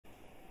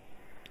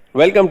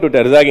Welcome to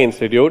Terzagi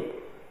Institute.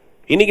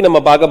 இன்னைக்கு நம்ம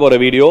பார்க்க போற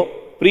வீடியோ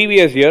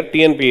previous year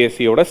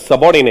TNPSC ஓட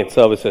subordinate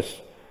services.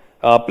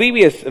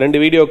 Previous ரெண்டு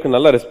வீடியோக்கு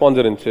நல்ல ரெஸ்பான்ஸ்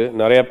இருந்துச்சு.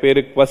 நிறைய பேர்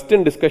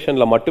question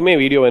discussionல மட்டுமே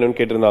வீடியோ வேணும்னு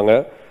கேட்டிருந்தாங்க.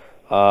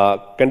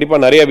 கண்டிப்பா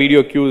நிறைய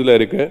வீடியோ queueல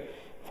இருக்கு.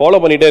 ஃபாலோ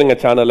பண்ணிட்டே இருங்க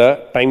சேனலை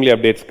டைம்லி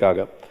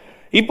அப்டேட்ஸ்க்காக.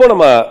 இப்போ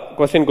நம்ம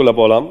क्वेश्चन குள்ள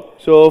போலாம்.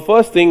 So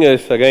first thing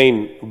is again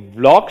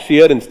block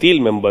shear in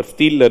steel member.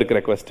 ஸ்டீல்ல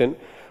இருக்கிற question.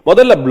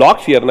 முதல்ல block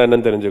shearனா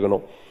என்னன்னு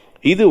தெரிஞ்சுக்கணும்.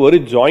 இது ஒரு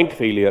joint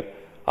failure.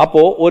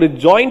 அப்போ ஒரு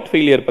ஜாயிண்ட்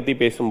ஃபெயிலியர் பத்தி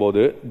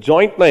பேசும்போது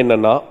ஜாயிண்ட்னா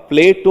என்னன்னா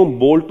பிளேட்டும்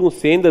போல்ட்டும்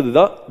சேர்ந்தது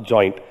தான்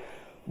ஜாயிண்ட்.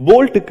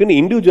 போல்ட்டுக்குன்னு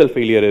இண்டிவிஜுவல்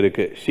ஃபெயிலியர்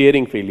இருக்கு,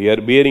 shearing failure,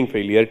 bearing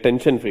failure,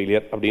 tension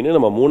failure அப்படின்னு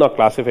நம்ம மூணா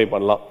கிளாசிஃபை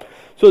பண்ணலாம்.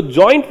 ஸோ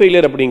ஜாயிண்ட்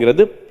ஃபெயிலியர்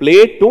அப்படிங்கிறது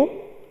பிளேட்டும்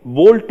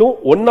போல்ட்டும்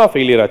ஒன்னா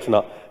ஃபெயிலியர்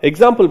ஆச்சுன்னா,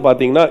 எக்ஸாம்பிள்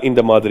பார்த்தீங்கன்னா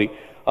இந்த மாதிரி.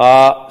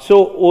 ஸோ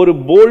ஒரு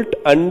bolt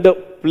and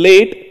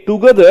plate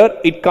together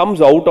it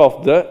comes out of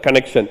the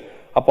connection,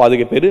 அப்போ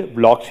அதுக்கு பேரு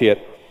பிளாக்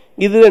ஷியர்.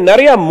 இது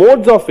நிறைய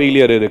மோட்ஸ் ஆஃப்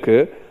ஃபெயிலியர் இருக்கு.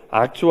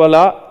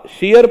 ஆக்சுவலா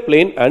shear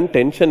plane and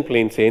tension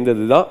plane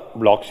சேர்ந்தது தான்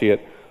பிளாக் ஷியர்.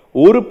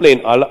 ஒரு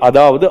பிளேன்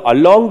அதாவது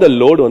அலாங் த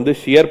லோடு வந்து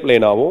ஷியர்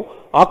பிளேனாகவும்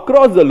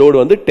அக்ராஸ் த லோடு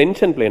வந்து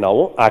டென்ஷன்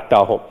பிளேனாகவும் ஆக்ட்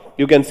ஆகும்.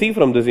 You can see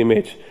from this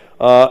image.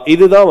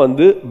 இதுதான்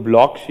வந்து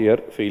பிளாக்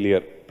ஷியர்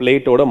ஃபெயிலியர்.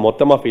 பிளேட்டோட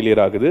மொத்தமா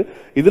ஃபெயிலியர் ஆகுது.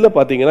 இதுல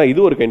பாத்தீங்கன்னா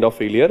இது ஒரு கைண்ட் ஆஃப்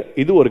ஃபெயிலியர்,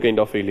 இது ஒரு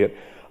கைண்ட் ஆஃப் ஃபெயிலியர்.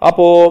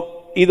 அப்போ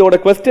இதோட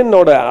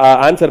क्वेश्चनோட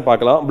ஆன்சர்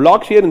பார்க்கலாம்.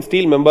 Black shear in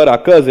steel member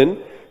occurs in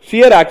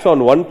shear acts on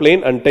one plane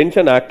and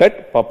tension act at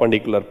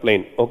perpendicular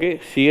plane. Okay,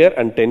 shear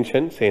and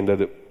tension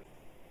சேர்ந்தது.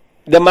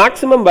 The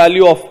maximum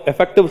value of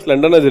effective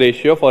slenderness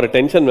ratio for a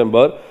tension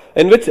member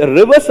in which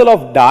reversal of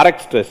direct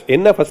stress.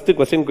 என்ன first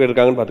question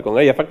கேட்டிருக்காங்கன்னு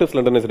பார்த்துக்கோங்க. effective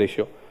slenderness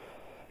ratio.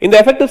 இந்த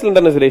effective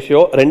slenderness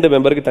ratio ரெண்டு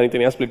மெம்பருக்கு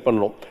தனித்தனியா split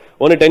பண்ணணும்.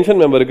 ஒன்னு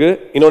tension மெம்பருக்கு,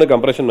 இன்னொன்னு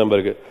compression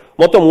மெம்பருக்கு.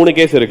 மொத்தம் 3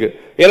 கேஸ் இருக்கு.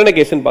 என்னென்ன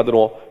கேஸ்னு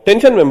பார்த்துருவோம்.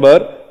 டென்ஷன்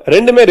மெம்பர்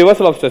ரெண்டுமே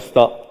ரிவர்சல் ஆஃப் ஸ்ட்ரெஸ்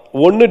தான்.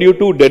 ஒன்னு due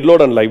to dead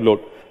load and live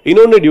load,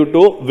 இன்னொன்னு due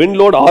to wind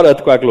load R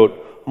earthquake load.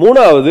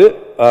 மூணாவது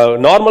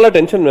நார்மலா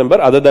tension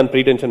member other than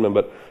pre tension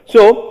member.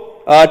 So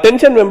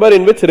tension member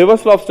in which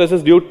reversal of stress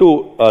is due to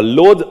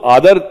loads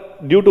other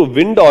due to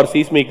wind R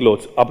seismic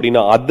loads.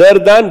 அப்படின்னா other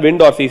than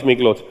wind R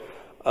seismic loads.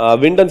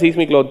 Wind and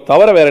seismic load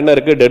தவிர வேற என்ன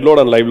இருக்கு? Dead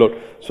load and live load.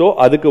 So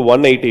அதுக்கு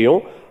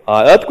 180யும்,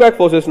 earthquake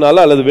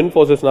ஃபோர்சஸ்னால அல்லது wind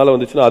ஃபோர்சஸ்னால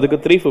வந்துச்சுன்னா அதுக்கு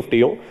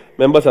 350யும்,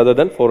 members other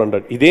than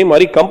 400. இதே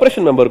மாதிரி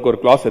கம்ப்ரெஷன் மெம்பருக்கு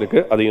ஒரு கிளாஸ் இருக்கு,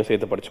 அதையும்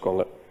சேர்த்து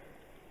படிச்சுக்கோங்க.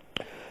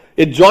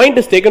 A joint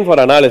is taken for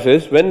analysis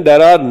when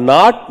there are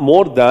not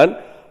more than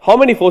how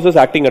many forces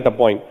acting at a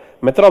point.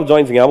 Method of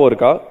joints ஞாபகம்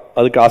இருக்கா?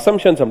 அதுக்கு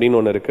assumptions அப்படின்னு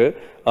ஒன்று இருக்கு.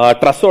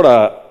 ட்ரஸ்ஸோட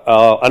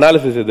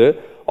அனாலிசிஸ் இது.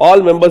 All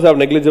members have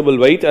negligible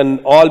weight and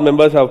all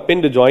members have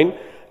pinned joint.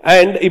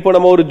 And இப்போ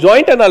நம்ம ஒரு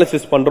ஜாயிண்ட்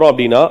அனாலிசிஸ் பண்றோம்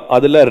அப்படின்னா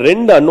அதுல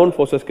ரெண்டு அன்னோன்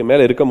ஃபோர்ஸஸ்க்கு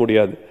மேல இருக்க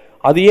முடியாது.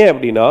 அது ஏன்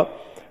அப்படின்னா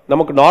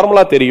நமக்கு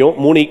நார்மலா தெரியும்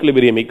 3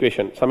 equilibrium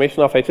equation.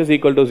 Summation of h is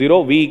equal to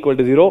 0, v equal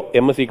to 0,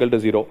 m is equal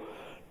to 0.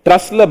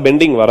 ட்ரஸ்ல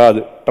bending வராது.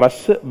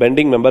 ட்ரஸ்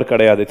பெண்டிங் மெம்பர்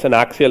கிடையாது. It's an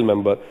axial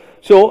member.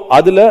 So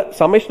அதுல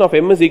summation of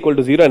m is equal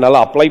to 0 என்னால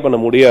அப்ளை பண்ண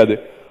முடியாது.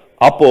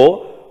 அப்போ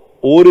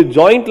ஒரு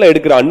ஜாயிண்ட்ல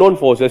எடுக்கிற unknown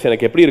forces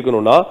எனக்கு எப்படி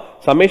இருக்கணும்னா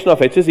summation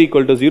of h is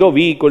equal to 0,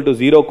 v equal to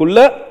 0 குள்ள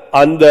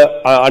அந்த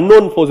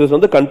unknown forces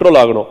வந்து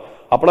கண்ட்ரோல் ஆகணும்.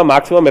 அப்பனா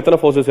மேக்ஸிமம் எத்தனை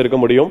forces இருக்க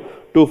முடியும்?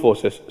 2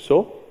 forces. So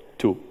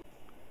 2.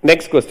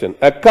 Next question.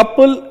 A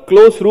couple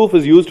close roof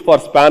is used for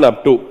span up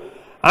to.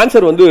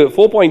 Answer வந்து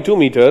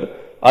 4.2 meter.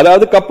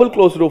 அதாவது கப்புள்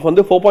க்ளோஸ் ரூஃப்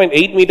வந்து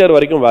 4.8 மீட்டர்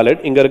வரைக்கும் வேலிட்.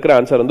 இங்க இருக்கிற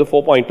ஆன்சர் வந்து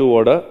 4.2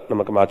 ஓட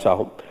நமக்கு மேட்ச்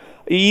ஆகும்.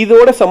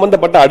 இதோட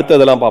சம்பந்தப்பட்ட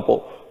அடுத்ததெல்லாம்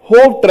பார்ப்போம்.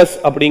 ஹோவ் ட்ரஸ்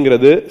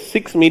அப்படிங்கிறது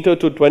 6 மீட்டர்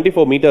டு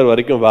 24 மீட்டர்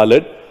வரைக்கும்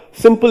வேலிட்.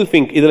 சிம்பிள்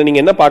ஃபிங்க், இதுல நீங்க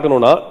என்ன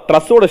பார்க்கணும்னா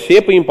ட்ரஸோட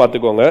ஷேப்பையும்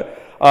பார்த்துக்கோங்க.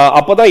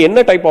 அப்பதான்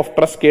என்ன டைப் ஆஃப்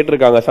ட்ரஸ்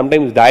கேட்டிருக்காங்க.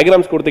 சம்டைம்ஸ்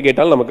டயக்ராம்ஸ் கொடுத்து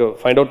கேட்டாலும் நமக்கு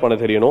ஃபைண்ட் அவுட் பண்ண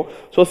தெரியணும்.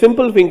 ஸோ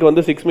சிம்பிள் ஃபிங்க்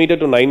வந்து 6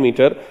 metre to 9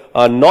 metre,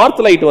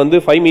 north light வந்து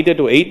 5 மீட்டர்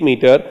டு 8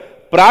 மீட்டர்,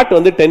 பிராட்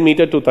வந்து 10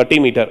 மீட்டர் டு 30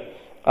 மீட்டர்.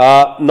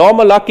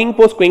 நார்மலா கிங்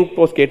போஸ்ட் குயின்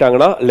போஸ்ட்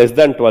கேட்டாங்கன்னா less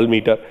than 12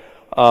 metre.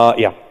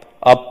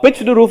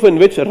 pitched roof in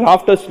which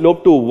rafter slope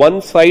to one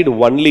side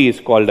only is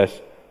called as.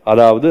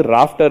 அதாவது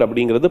ராஃப்டர்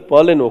அப்படிங்கிறது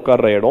Berlin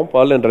உட்கார்ற இடம்,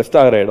 Berlin rest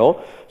ஆகிற இடம்.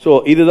 ஸோ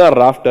இதுதான்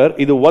ராஃப்டர்.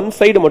 இது ஒன்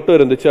சைடு மட்டும்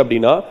இருந்துச்சு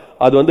அப்படின்னா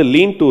அது வந்து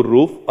லீன் டு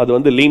ரூஃப், அது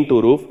வந்து லீன் டு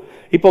ரூஃப்.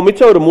 இப்போ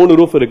மிச்சம் ஒரு 3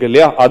 ரூஃப் இருக்கு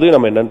இல்லையா, அது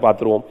நம்ம என்னன்னு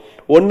பார்த்துருவோம்.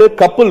 ஒன்னு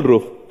கப்புள்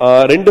ரூஃப்,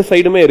 ரெண்டு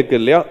சைடுமே இருக்கு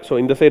இல்லையா. ஸோ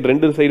இந்த சைடு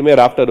ரெண்டு சைடுமே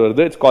ராஃப்டர்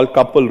வருது, இட்ஸ் கால்ட்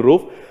கப்புள்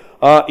ரூஃப்.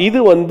 இது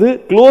வந்து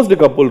க்ளோஸ்டு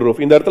கப்புள் ரூஃப்.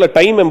 இந்த இடத்துல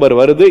டைம் மெம்பர்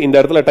வருது, இந்த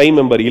இடத்துல டைம்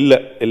மெம்பர் இல்ல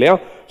இல்லையா.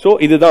 சோ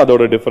இதுதான்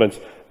அதோட difference,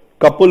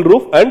 couple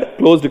roof and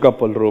closed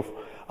couple roof.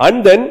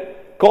 And then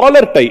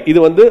collar tie, இது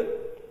வந்து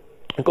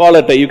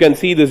collar tie. You can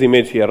see this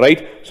image here,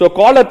 right? so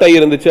collar tie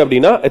இருந்துச்சு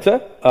அப்படின்னா it's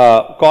a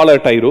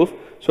collar tie roof.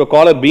 so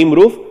collar beam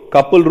roof,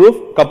 couple roof,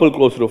 couple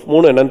close roof,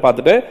 மூணு என்னன்னு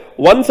பார்த்துட்டு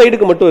one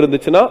சைடுக்கு மட்டும்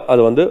இருந்துச்சுன்னா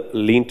அது வந்து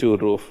lean to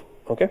roof.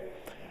 Okay,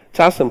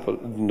 it's as simple,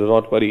 do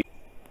not worry.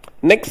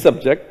 Next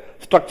subject,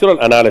 structural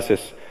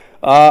analysis.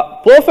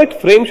 Perfect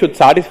frame should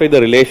satisfy the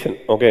relation.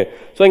 Okay,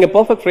 so இங்க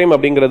perfect frame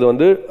அப்படிங்கிறது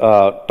வந்து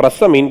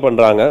ட்ரஸ்ஸை மீன்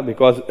பண்றாங்க.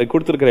 பிகாஸ்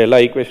கொடுத்துருக்கிற எல்லா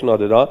ஈக்குவேஷனும்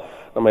அதுதான்.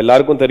 நம்ம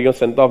எல்லாருக்கும் தெரியும்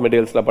strength of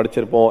materialsல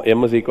படிச்சிருப்போம் m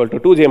is equal to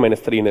 2j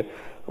minus 3 னு.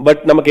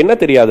 பட் நமக்கு என்ன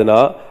தெரியாதுன்னா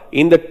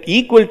இந்த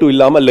equal to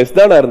இல்லாம less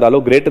than இருந்தாலோ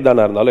greater than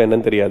இருந்தாலோ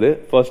என்னன்னு தெரியாது.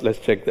 First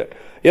let's check that.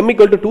 m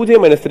equal to 2j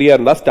minus 3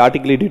 இருந்தா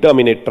statically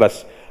determinate truss.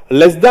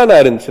 Less than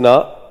இருந்துச்சுன்னா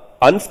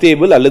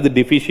unstable அல்லது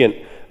deficient.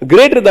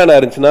 Greater than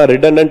இருந்துச்சுன்னா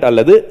redundant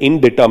அல்லது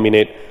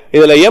indeterminate.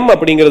 இதுல m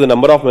அப்படிங்கிறது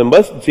number of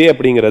members, j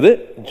அப்படிங்கிறது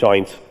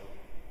joints.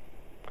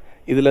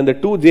 இதுல இந்த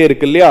 2j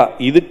இருக்கு இல்லையா,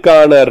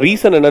 இதுக்கான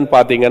ரீசன் என்னன்னு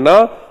பாத்தீங்கன்னா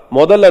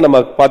முதல்ல நம்ம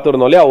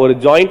பார்த்திருந்தோம் இல்லையா ஒரு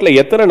ஜாயிண்ட்ல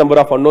எத்தனை நம்பர்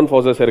ஆஃப் unknown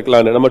forces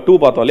இருக்கலாம்னு நம்ம 2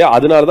 பார்த்தோம் இல்லையா,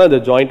 அதனால தான் இந்த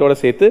ஜாயிண்டோட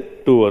சேர்த்து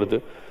 2 வருது.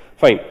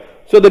 Fine.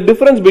 So the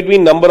difference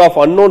between number of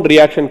unknown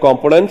reaction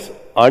components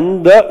and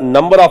the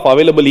number of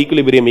available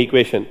equilibrium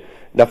equation,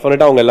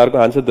 definitely அவங்க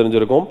எல்லாருக்கும் ஆன்சர்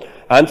தெரிஞ்சிருக்கும்.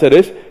 Answer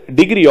is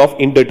degree of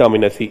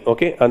indeterminacy.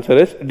 Okay,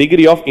 answer is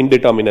degree of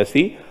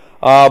indeterminacy.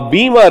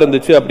 Bima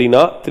இருந்துச்சு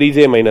அப்படின்னா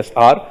 3j minus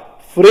r,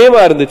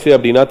 ஃப்ரேமா இருந்துச்சு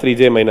அப்படின்னா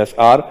 3j minus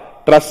r,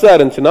 ட்ரஸ்ஸா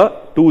இருந்துச்சுன்னா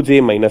 2j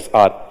minus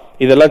r.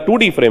 இதெல்லாம்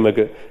 2D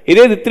ஃப்ரேமுக்கு.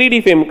 இதே இது 3D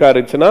ஃப்ரேமுக்கா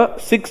இருந்துச்சுன்னா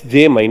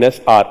 6j minus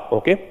r.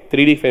 Okay,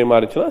 3D ஃப்ரேமா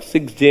இருந்துச்சுன்னா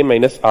 6j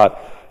minus r.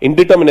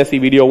 இன்டிட்டர்மினசி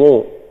வீடியோவும்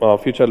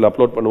ஃபியூச்சர்ல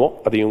அப்லோட் பண்ணுவோம்,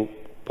 அதையும்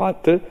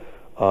பார்த்து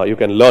you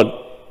can learn.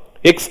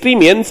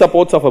 Extreme end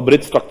supports of a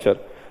bridge structure.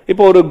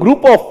 இப்போ ஒரு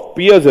குரூப் ஆஃப்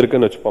பியர்ஸ்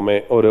இருக்குன்னு வச்சுப்போமே,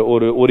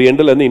 ஒரு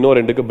எண்ட்ல இருந்து இன்னொரு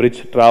எண்டுக்கு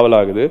பிரிட்ஜ் டிராவல்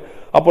ஆகுது.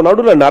 அப்போ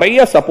நடுவில்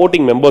நிறைய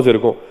சப்போர்ட்டிங் மெம்பர்ஸ்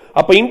இருக்கும்.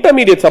 அப்போ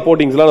இன்டர்மீடியட்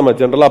சப்போர்ட்டிங்ஸ்லாம் நம்ம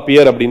ஜெனரலா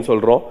பியர் அப்படின்னு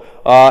சொல்றோம்.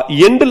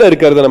 எண்ட்ல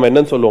இருக்கிறத நம்ம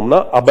என்னன்னு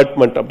சொல்லுவோம்னா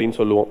அபட்மெண்ட் அப்படின்னு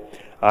சொல்லுவோம்.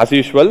 ஆஸ்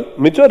யூஷுவல்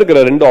மிச்சம்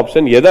இருக்கிற ரெண்டு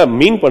ஆப்ஷன் எதை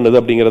மீன் பண்ணுது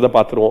அப்படிங்கறத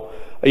பாத்துருவோம்.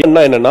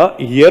 என்னன்னா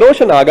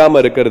எரோஷன்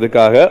ஆகாம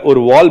இருக்கிறதுக்காக ஒரு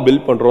வால்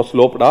பில்ட் பண்றோம்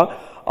ஸ்லோப்டா,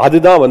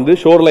 அதுதான் வந்து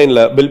ஷோர்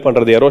லைன்ல பில்ட்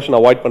பண்றது, எரோஷன்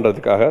அவாய்ட்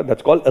பண்றதுக்காக.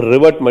 That's called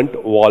ரிவர்ட்மெண்ட்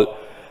wall.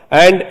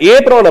 And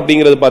apron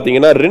அப்படிங்கிறது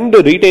பாத்தீங்கன்னா ரெண்டு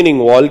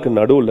ரீடைனிங் வால்க்கு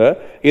நடுவுல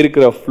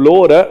இருக்கிற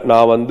ஃப்ளோரை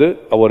நான் வந்து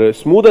ஒரு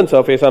ஸ்மூத் அண்ட்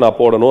சர்ஃபேஸா நான்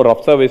போடணும்,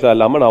 ரஃப் சர்ஃபேஸா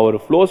இல்லாம நான் ஒரு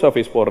ஃப்ளோ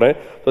சர்ஃபேஸ் போடுறேன்.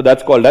 So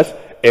that's called as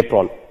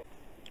apron.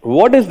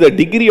 What is the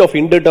degree of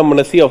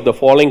indeterminacy of the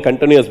following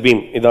continuous beam?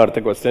 இதான்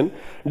அடுத்த question.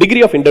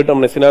 Degree of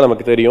indeterminacy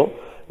நமக்கு தெரியும்,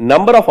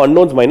 number of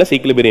unknowns minus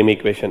equilibrium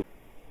equation.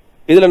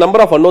 இதுல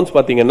number of unknowns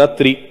பாத்தீங்கன்னா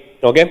 3.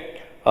 okay,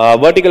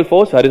 vertical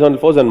force, horizontal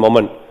force and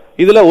moment.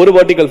 இதுல ஒரு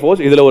vertical force,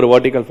 இதுல ஒரு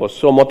vertical force.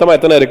 So மொத்தமா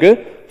எத்தனை இருக்கு?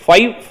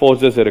 5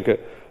 forces இருக்கு.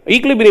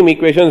 Equilibrium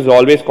equation is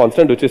always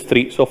constant, which is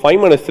 3. So 5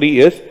 minus 3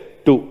 is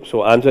 2. So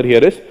answer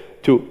here is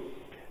 2.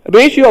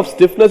 Ratio of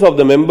stiffness of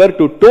the member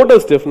to total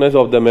stiffness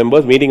of the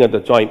members meeting at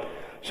the joint.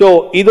 So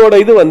இதோட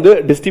இது வந்து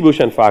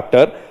distribution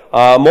factor.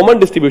 Moment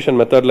distribution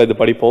methodல இது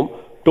படிப்போம்.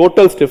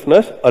 Total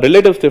stiffness,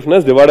 relative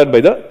stiffness divided by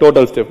the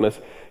total stiffness.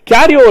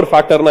 Carry over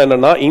factorனா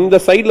என்னன்னா இந்த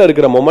சைடுல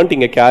இருக்கிற moment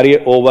இங்க carry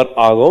over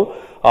ஆகும்.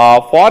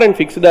 Far and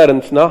fixed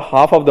இருந்துச்சுன்னா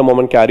half of the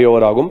moment carry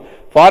over ஆகும்.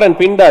 Far and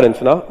pinned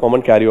இருந்துச்சுன்னா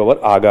moment carry over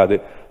ஆகாது.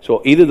 So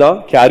இதுதான்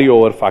carry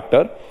over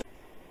factor.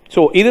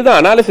 So இதுதான்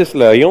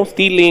அனாலிசிஸ்லயும்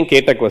ஸ்டீல்லையும்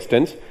கேட்ட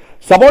questions.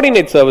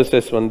 Subordinate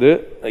services வந்து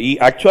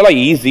actually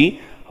easy.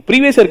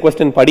 Previous year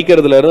question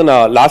படிக்கிறதுல இருந்து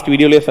நான் லாஸ்ட்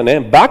வீடியோலயே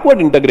சொன்னேன்,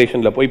 பேக்வர்ட்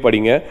இன்டகிரேஷன்ல போய்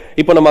படிங்க.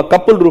 இப்போ நம்ம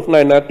கப்பல் ரூஃப்னா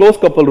என்ன, க்ளோஸ்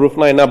கப்பல்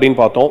ரூஃப்னா என்ன அப்படின்னு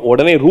பார்த்தோம்.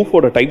 உடனே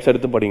ரூஃபோட டைப்ஸ்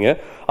எடுத்து படிங்க.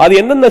 அது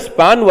எந்தெந்த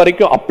ஸ்பான்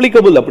வரைக்கும்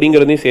அப்ளிகபிள்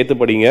அப்படிங்கறதையும் சேர்த்து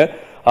படிங்க.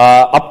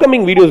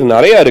 அப்கமிங் வீடியோஸ்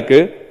நிறைய இருக்கு,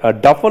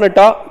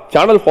 டெஃபினட்டா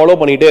சேனல் ஃபாலோ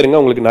பண்ணிட்டே இருங்க,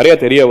 உங்களுக்கு நிறைய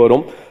தெரிய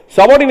வரும்.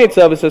 சபார்டினேட்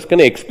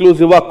சர்வீசஸ்க்கு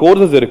எக்ஸ்க்ளூசிவா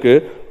கோர்சஸ் இருக்கு.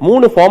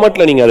 3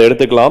 ஃபார்மட்ல நீங்க அதை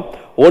எடுத்துக்கலாம்.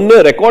 ஒன்னு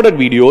ரெக்கார்டட்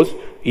வீடியோஸ்,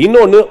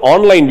 இன்னொன்னு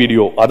ஆன்லைன்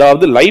வீடியோ,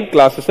 அதாவது லைவ்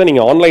கிளாஸஸ்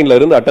நீங்க ஆன்லைன்ல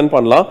இருந்து அட்டெண்ட்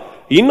பண்ணலாம்.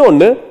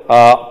 இன்னொன்னு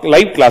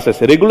live classes,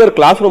 regular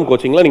class room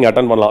கோச்சிங்ல நீங்க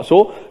அட்டெண்ட் பண்ணலாம். சோ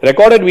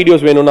ரெக்கார்டட்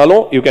வீடியோஸ்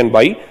வேணும்னாலும் you can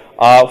buy.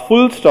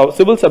 Full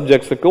civil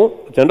சப்ஜெக்ட்ஸுக்கும்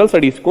general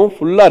ஸ்டடீஸ்க்கும்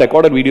ஃபுல்லா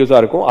ரெக்கார்டட் வீடியோஸா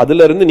இருக்கும்.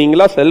 அதுல இருந்து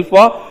நீங்களா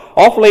செல்ஃபா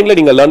ஆஃப்லைன்ல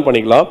நீங்க லேர்ன்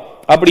பண்ணிக்கலாம்.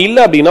 அப்படி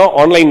இல்லை அப்படின்னா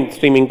ஆன்லைன்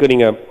ஸ்ட்ரீமிங்க்கு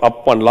நீங்க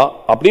அப் பண்ணலாம்.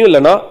 அப்படியும்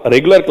இல்லைன்னா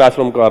ரெகுலர் கிளாஸ்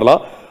ரூம்க்கு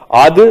வரலாம்.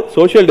 அது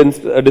சோஷியல்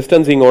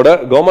டிஸ்டன்சிங்கோட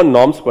கவர்மெண்ட்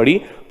நார்ம்ஸ் படி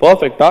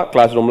பர்ஃபெக்டா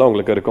கிளாஸ் ரூம்ல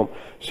உங்களுக்கு இருக்கும்.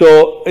 So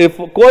if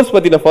course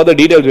பத்தின further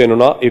details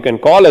வேணும்னா you can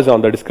call us on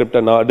the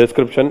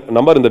description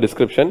number in the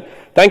description.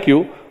 Thank you.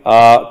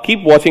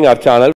 Keep watching our channel.